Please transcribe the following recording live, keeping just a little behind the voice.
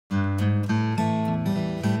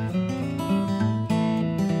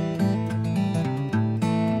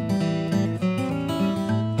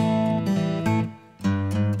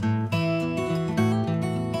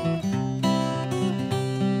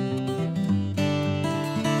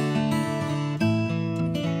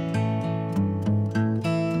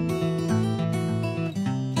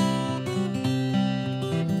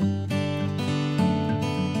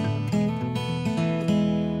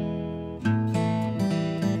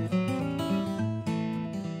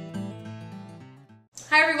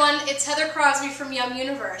Hi everyone, it's Heather Crosby from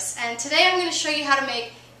YumUniverse, and today I'm going to show you how to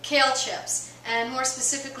make kale chips, and more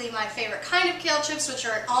specifically my favorite kind of kale chips, which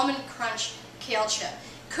are an almond crunch kale chip.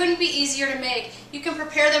 Couldn't be easier to make. You can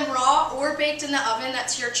prepare them raw or baked in the oven,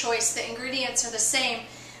 that's your choice. The ingredients are the same.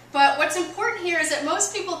 But what's important here is that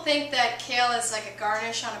most people think that kale is like a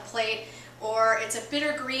garnish on a plate, or it's a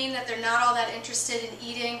bitter green that they're not all that interested in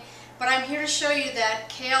eating. But I'm here to show you that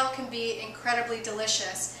kale can be incredibly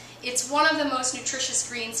delicious. It's one of the most nutritious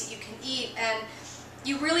greens that you can eat, and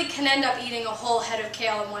you really can end up eating a whole head of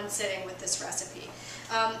kale in one sitting with this recipe.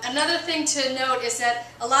 Another thing to note is that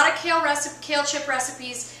a lot of kale chip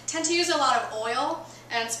recipes tend to use a lot of oil,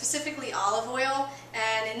 and specifically olive oil.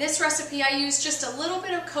 And in this recipe I use just a little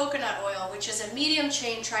bit of coconut oil, which is a medium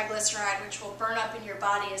chain triglyceride, which will burn up in your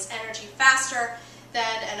body as energy faster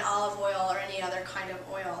than an olive oil or any other kind of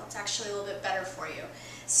oil. It's actually a little bit better for you.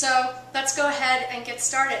 So let's go ahead and get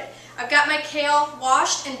started. I've got my kale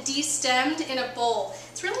washed and de-stemmed in a bowl.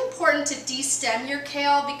 It's really important to de-stem your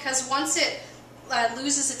kale because once it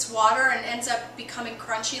loses its water and ends up becoming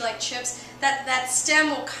crunchy like chips, that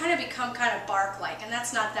stem will kind of become kind of bark-like, and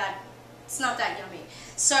it's not that yummy.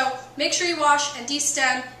 So make sure you wash and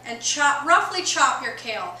de-stem and roughly chop your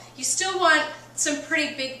kale. You still want some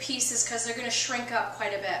pretty big pieces because they're going to shrink up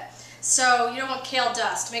quite a bit. So you don't want kale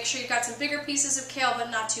dust. Make sure you've got some bigger pieces of kale, but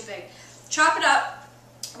not too big. Chop it up.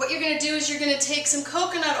 What you're going to do is you're going to take some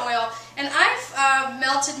coconut oil, and I've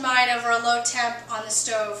melted mine over a low temp on the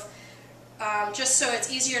stove just so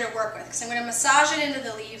it's easier to work with, because I'm going to massage it into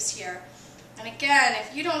the leaves here. And again,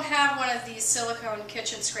 if you don't have one of these silicone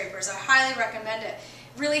kitchen scrapers, I highly recommend it.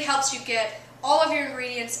 It really helps you get all of your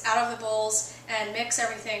ingredients out of the bowls and mix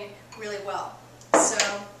everything really well. So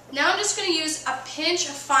now I'm just going to use a pinch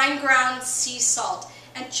of fine ground sea salt,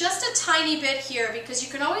 and just a tiny bit here, because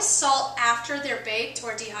you can always salt after they're baked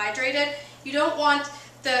or dehydrated. You don't want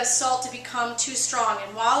the salt to become too strong,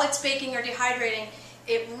 and while it's baking or dehydrating,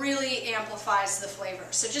 it really amplifies the flavor.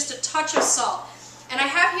 So just a touch of salt. And I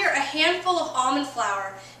have here a handful of almond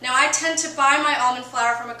flour. Now I tend to buy my almond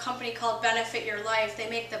flour from a company called Benefit Your Life. They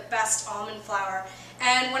make the best almond flour.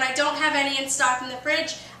 And when I don't have any in stock in the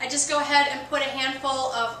fridge, I just go ahead and put a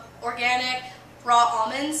handful of organic raw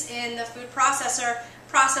almonds in the food processor,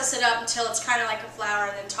 process it up until it's kind of like a flour,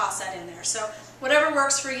 and then toss that in there. So whatever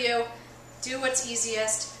works for you, do what's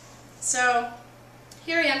easiest. So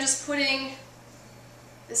here I am just putting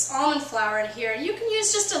this almond flour in here. You can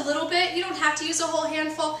use just a little bit. You don't have to use a whole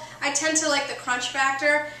handful. I tend to like the crunch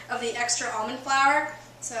factor of the extra almond flour.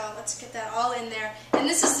 So let's get that all in there. And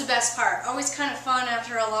this is the best part. Always kind of fun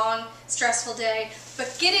after a long, stressful day.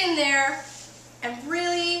 But get in there and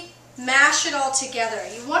really mash it all together.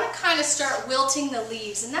 You want to kind of start wilting the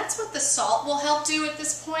leaves, and that's what the salt will help do at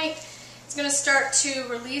this point. It's going to start to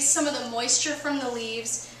release some of the moisture from the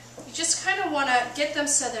leaves. You just kind of want to get them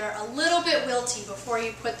so they're a little bit wilty before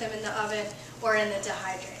you put them in the oven or in the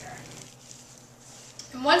dehydrator.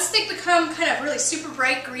 And once they become kind of really super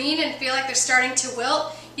bright green and feel like they're starting to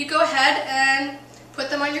wilt, you go ahead and put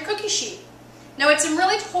them on your cookie sheet. Now it's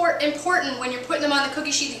really important when you're putting them on the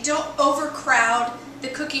cookie sheet that you don't overcrowd the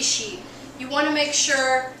cookie sheet. You want to make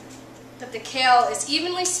sure that the kale is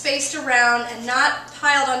evenly spaced around and not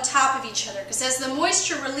piled on top of each other, because as the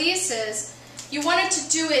moisture releases, you want it to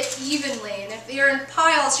do it evenly. And if you're in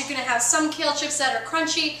piles, you're going to have some kale chips that are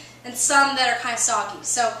crunchy and some that are kind of soggy.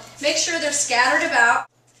 So make sure they're scattered about,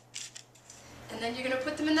 and then you're going to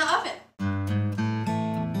put them in the oven.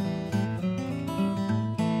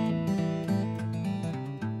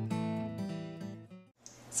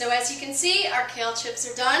 So as you can see, our kale chips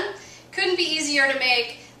are done. Couldn't be easier to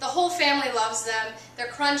make. The whole family loves them. They're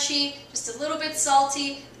crunchy, just a little bit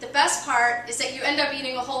salty. The best part is that you end up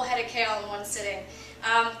eating a whole head of kale in one sitting.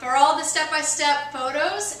 For all the step-by-step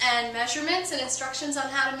photos and measurements and instructions on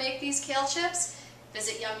how to make these kale chips,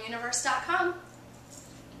 visit YumUniverse.com.